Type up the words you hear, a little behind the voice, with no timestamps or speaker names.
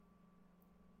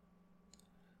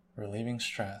Relieving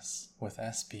stress with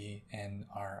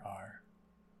SBNRR.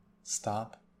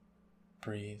 Stop,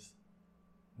 breathe,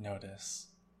 notice,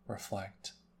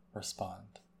 reflect,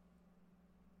 respond.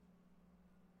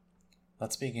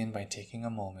 Let's begin by taking a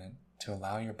moment to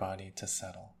allow your body to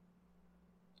settle.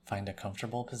 Find a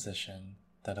comfortable position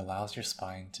that allows your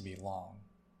spine to be long,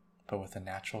 but with a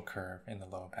natural curve in the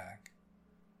low back.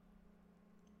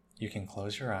 You can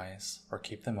close your eyes or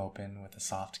keep them open with a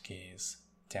soft gaze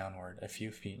downward a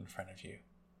few feet in front of you.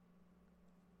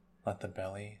 Let the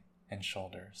belly and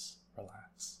shoulders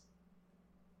relax.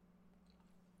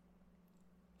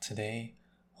 Today,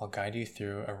 I'll guide you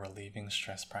through a relieving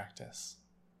stress practice.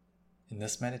 In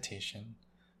this meditation,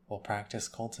 we'll practice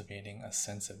cultivating a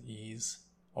sense of ease,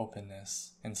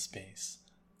 openness, and space,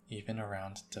 even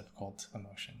around difficult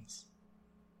emotions.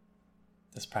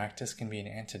 This practice can be an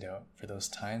antidote for those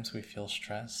times we feel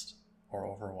stressed or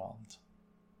overwhelmed.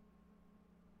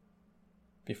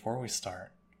 Before we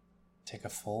start, take a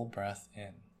full breath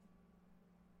in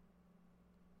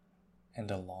and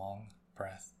a long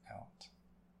breath out.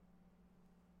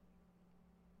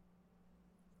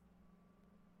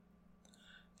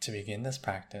 To begin this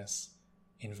practice,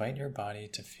 invite your body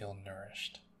to feel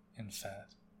nourished and fed.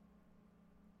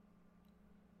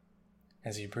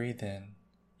 As you breathe in,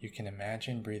 you can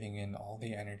imagine breathing in all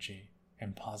the energy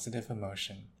and positive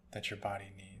emotion that your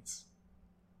body needs.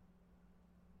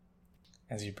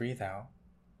 As you breathe out,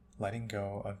 letting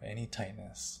go of any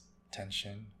tightness,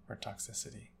 tension, or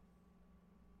toxicity.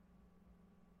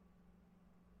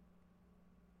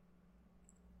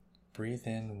 Breathe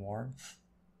in warmth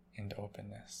and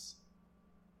openness.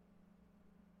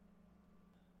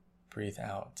 Breathe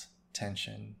out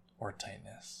tension or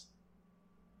tightness.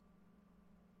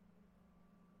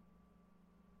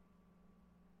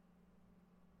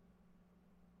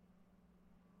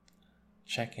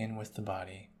 Check in with the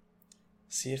body.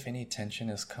 See if any tension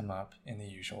has come up in the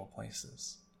usual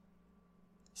places.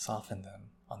 Soften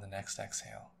them on the next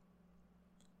exhale.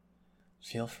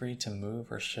 Feel free to move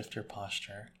or shift your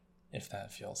posture if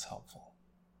that feels helpful.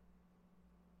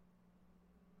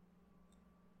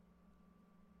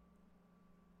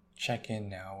 Check in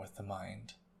now with the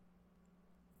mind.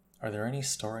 Are there any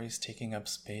stories taking up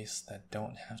space that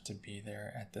don't have to be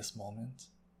there at this moment?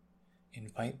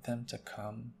 Invite them to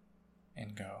come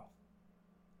and go,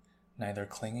 neither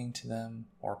clinging to them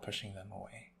or pushing them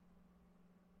away.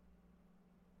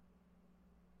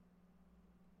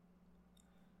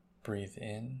 Breathe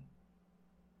in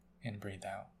and breathe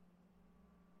out.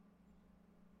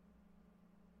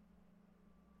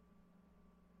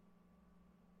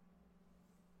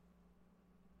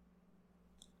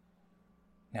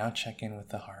 Now check in with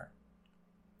the heart.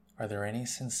 Are there any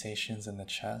sensations in the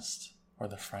chest or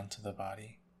the front of the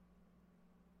body?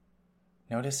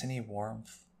 Notice any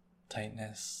warmth,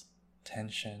 tightness,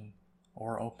 tension,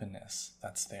 or openness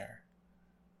that's there.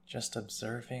 Just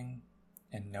observing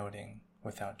and noting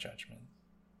without judgment.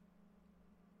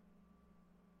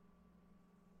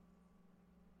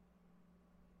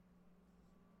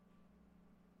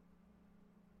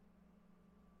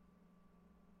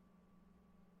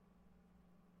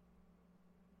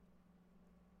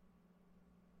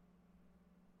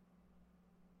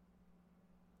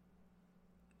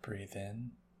 Breathe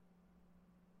in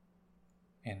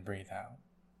and breathe out.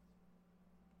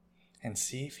 And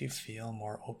see if you feel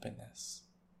more openness,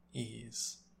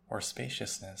 ease, or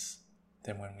spaciousness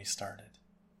than when we started.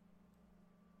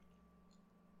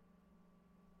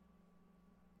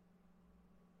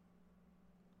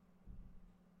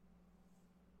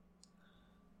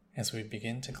 As we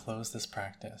begin to close this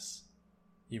practice,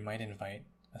 you might invite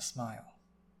a smile.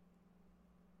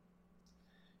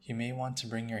 You may want to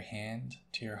bring your hand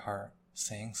to your heart,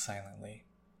 saying silently,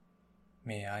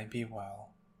 "May I be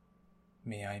well,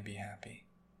 may I be happy."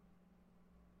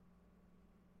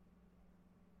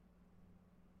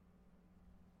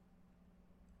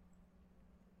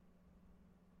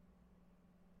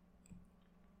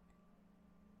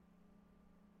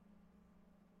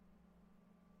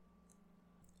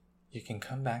 You can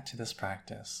come back to this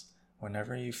practice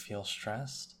whenever you feel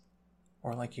stressed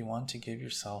or like you want to give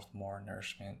yourself more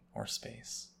nourishment or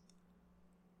space.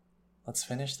 Let's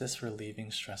finish this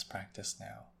relieving stress practice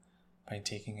now by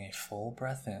taking a full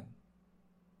breath in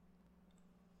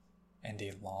and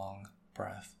a long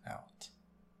breath out.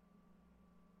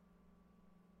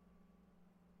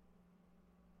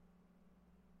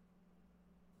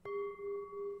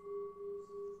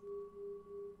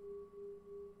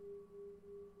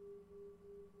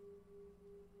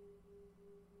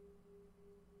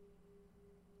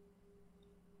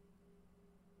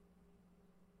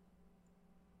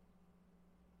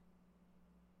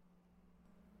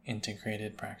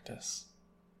 integrated practice.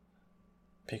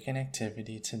 Pick an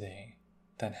activity today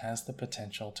that has the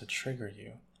potential to trigger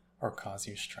you or cause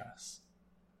you stress.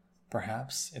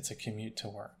 Perhaps it's a commute to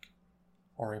work,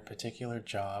 or a particular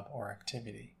job or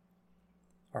activity,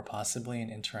 or possibly an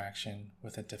interaction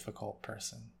with a difficult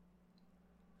person.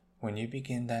 When you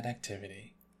begin that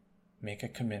activity, make a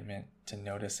commitment to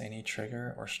notice any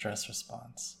trigger or stress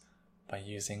response by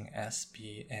using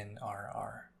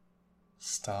SBNRR.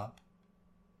 Stop,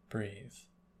 breathe,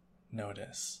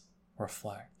 notice,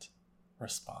 reflect,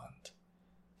 respond,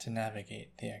 to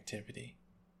navigate the activity.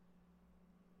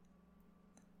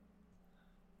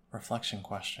 Reflection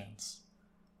questions.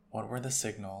 What were the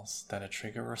signals that a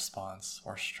trigger response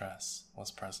or stress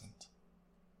was present?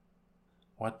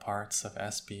 What parts of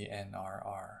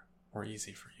SBNRR were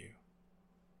easy for you,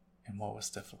 and what was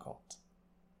difficult?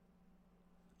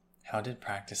 How did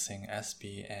practicing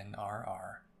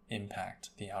SBNRR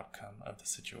impact the outcome of the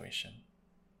situation?